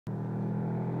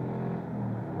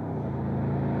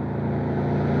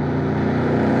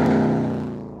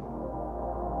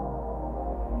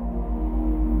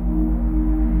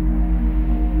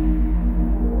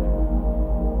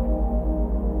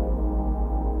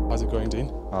How's it going, Dean?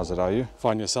 How's it, are you?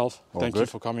 Fine, yourself? All Thank good. you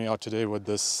for coming out today with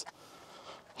this,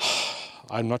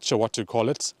 I'm not sure what to call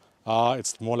it.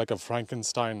 It's more like a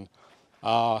Frankenstein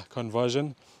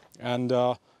conversion. And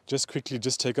just quickly,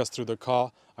 just take us through the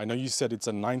car. I know you said it's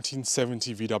a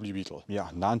 1970 VW Beetle. Yeah,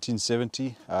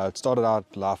 1970. It started out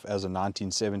life as a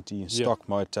 1970 stock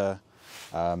motor.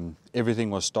 Everything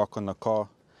was stock on the car.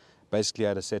 Basically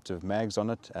had a set of mags on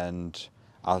it, and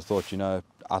I thought, you know,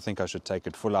 I think I should take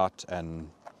it full out and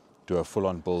do a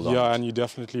full-on build on it. Yeah, and you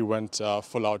definitely went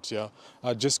full out here.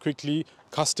 Just quickly,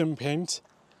 custom paint.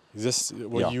 Is this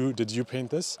did you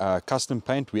paint this? Custom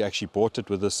paint, we actually bought it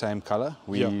with the same color.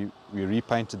 We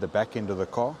repainted the back end of the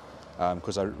car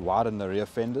because I widened the rear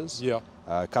fenders. Yeah.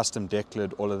 Custom deck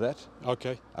lid, all of that.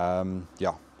 Okay.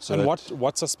 Yeah. So and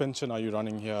what suspension are you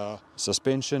running here?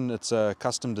 Suspension, it's a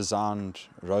custom designed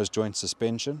rose joint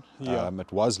suspension. Yeah.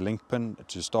 It was link pin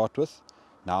to start with.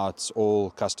 Now it's all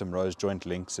custom rose joint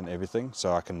links and everything,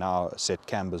 so I can now set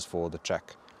cambers for the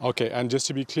track. Okay, and just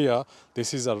to be clear,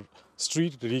 this is a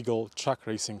street legal track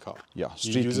racing car. Yeah,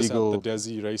 street legal. You use this at the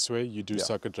Desi Raceway, you do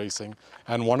circuit racing.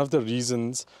 And one of the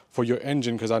reasons for your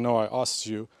engine, because I know I asked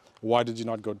you, why did you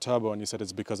not go turbo? And you said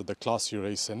it's because of the class you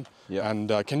race in. Yeah.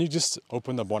 And can you just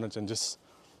open the bonnet and just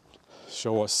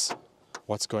show us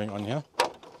what's going on here?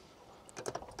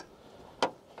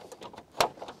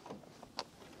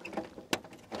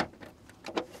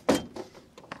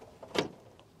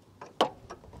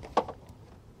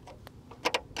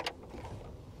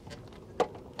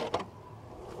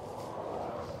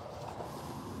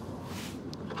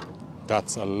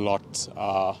 That's a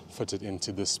lot fitted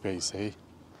into this space, eh?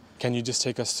 Can you just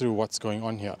take us through what's going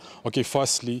on here? Okay,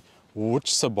 firstly,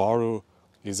 which Subaru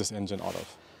is this engine out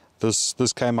of?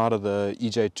 This came out of the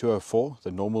EJ204,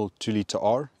 the normal 2-litre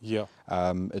R. Yeah.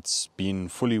 It's been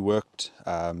fully worked.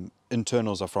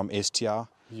 Internals are from STR.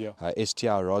 Yeah.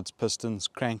 STR rods, pistons,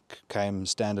 crank came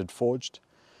standard forged.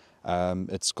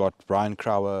 It's got Brian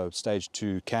Crowler stage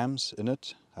 2 cams in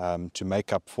it to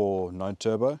make up for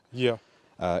non-turbo. Yeah.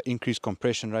 Increased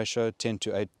compression ratio,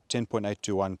 10.8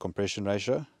 to 1 compression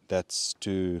ratio. That's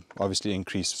to obviously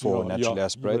increase for naturally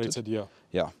aspirated.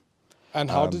 Yeah. And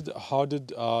how did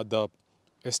the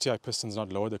STI pistons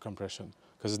not lower the compression?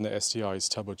 Because in the STI is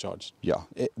turbocharged. Yeah,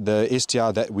 the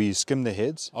STI, that we skimmed the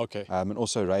heads. Okay. And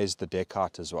also raised the deck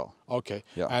height as well. Okay.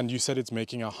 Yeah. And you said it's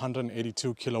making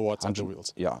 182 kilowatts under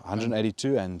wheels. Yeah,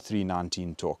 182 and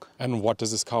 319 torque. And what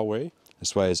does this car weigh?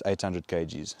 This weighs 800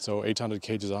 kgs. So 800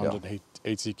 kgs,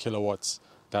 180 kilowatts.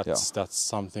 That's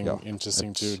something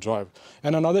interesting to drive.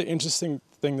 And another interesting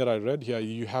thing that I read here,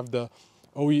 you have the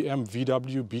OEM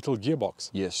VW Beetle gearbox.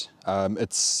 Yes,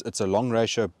 it's a long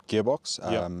ratio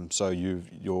gearbox. So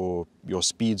your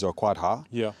speeds are quite high.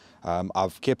 Yeah.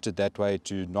 I've kept it that way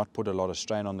to not put a lot of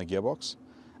strain on the gearbox.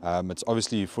 It's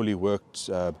obviously fully worked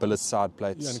billet side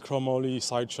plates. Yeah, and chromoly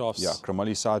side shafts. Yeah,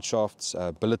 chromoly side shafts,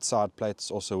 billet side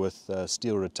plates, also with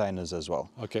steel retainers as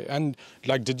well. Okay, and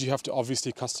like, did you have to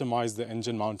obviously customize the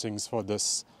engine mountings for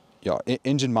this? Yeah,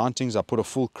 engine mountings, I put a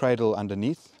full cradle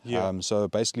underneath. Yeah. So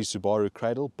basically Subaru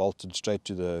cradle bolted straight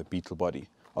to the Beetle body.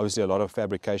 Obviously a lot of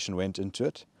fabrication went into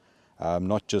it,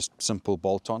 not just simple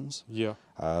bolt-ons. Yeah.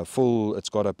 It's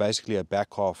got basically a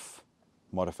back half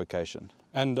modification.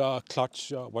 And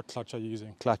clutch, what clutch are you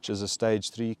using? Clutch is a stage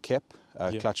 3 KEP,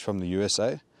 clutch from the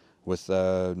USA with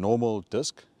a normal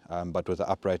disc, but with an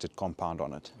uprated compound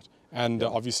on it. And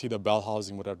obviously the bell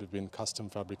housing would have been custom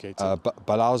fabricated.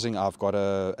 Bell housing, I've got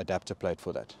an adapter plate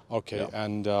for that. Okay,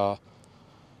 and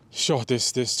sure,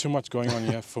 there's too much going on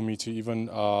here for me to even,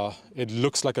 it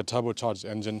looks like a turbocharged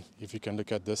engine if you can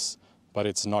look at this, but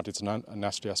it's not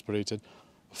naturally aspirated.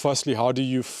 Firstly, how do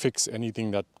you fix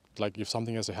anything that, like if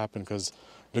something has to happen, because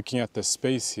looking at the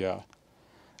space here.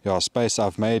 Yeah, space,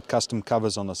 I've made custom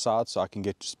covers on the side so I can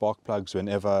get spark plugs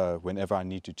whenever I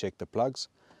need to check the plugs.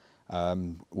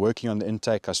 Working on the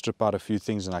intake, I strip out a few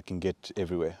things and I can get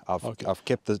everywhere. I've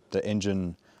kept the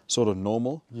engine sort of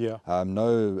normal. Yeah.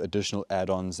 No additional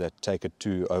add-ons that take it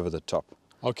too over the top.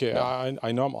 Okay, yeah.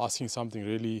 I know I'm asking something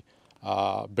really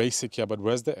basic here, but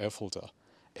where's the air filter?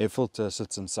 Air filter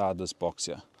sits inside this box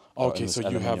here. Okay, so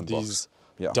you have these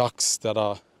ducts that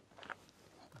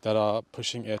are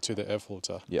pushing air to the air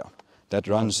filter. Yeah, that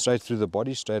runs straight through the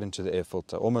body, straight into the air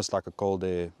filter, almost like a cold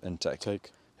air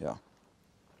intake. Yeah.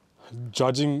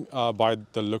 Judging by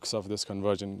the looks of this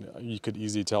conversion, you could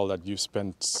easily tell that you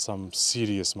spent some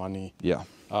serious money. Yeah.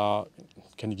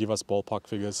 Can you give us ballpark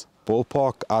figures?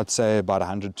 Ballpark, I'd say about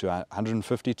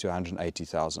 150 to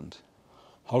 180,000.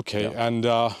 Okay, Yeah. and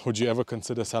would you ever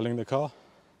consider selling the car?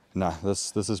 No,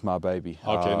 this is my baby.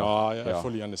 Okay, I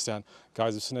fully understand.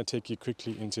 Guys, I'm just going to take you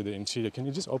quickly into the interior. Can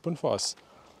you just open for us?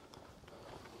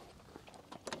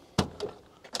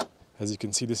 As you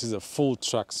can see, this is a full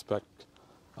track spec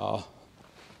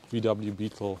VW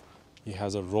Beetle. He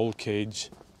has a roll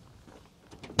cage,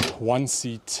 1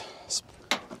 seat,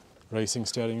 racing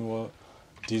steering wheel,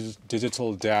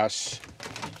 digital dash,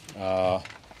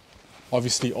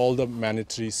 obviously all the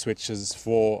mandatory switches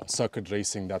for circuit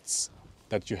racing that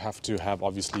you have to have,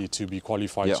 obviously, to be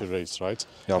qualified to race, right?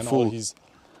 Yeah, and all his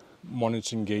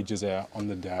monitoring gauges are on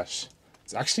the dash.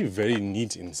 It's actually very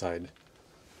neat inside.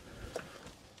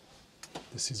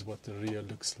 This is what the rear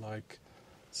looks like.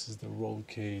 This is the roll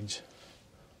cage.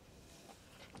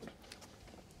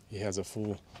 He has a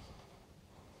full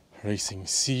racing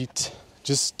seat.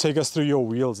 Just take us through your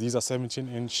wheels. These are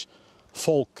 17-inch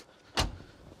folk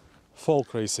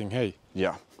racing, hey?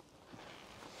 Yeah.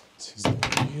 This is the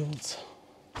wheels.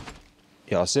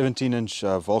 Yeah, 17-inch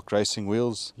Volk racing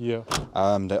wheels. Yeah.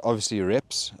 They're obviously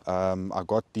reps. I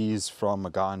got these from a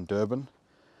guy in Durban.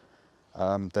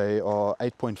 They are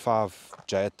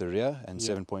 8.5J at the rear and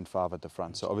 7.5 at the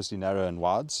front. So obviously narrow and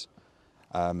wides.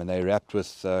 And they're wrapped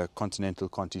with Continental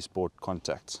Conti Sport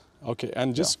contacts. Okay,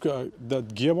 and just the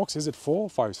gearbox, is it 4 or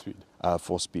 5 speed?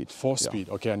 4 speed. 4 speed,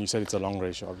 okay, and you said it's a long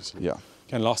ratio, obviously. Yeah.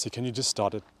 And lastly, can you just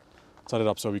start it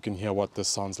up so we can hear what this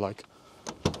sounds like?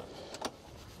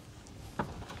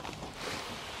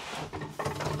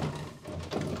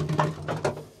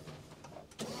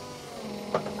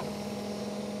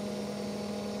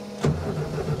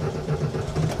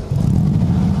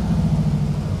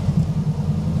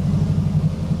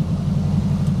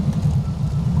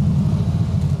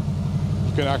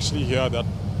 You can actually hear that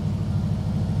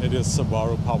it is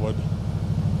Subaru powered.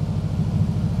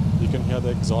 You can hear the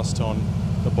exhaust on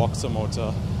the boxer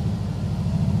motor.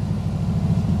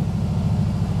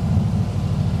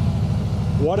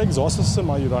 What exhaust system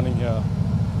are you running here?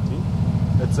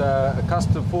 It's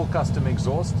a full custom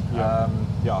exhaust.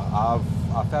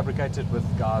 I've fabricated with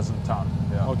guys in town.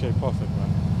 Yeah. Okay, perfect,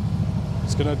 man.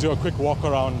 Just gonna do a quick walk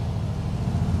around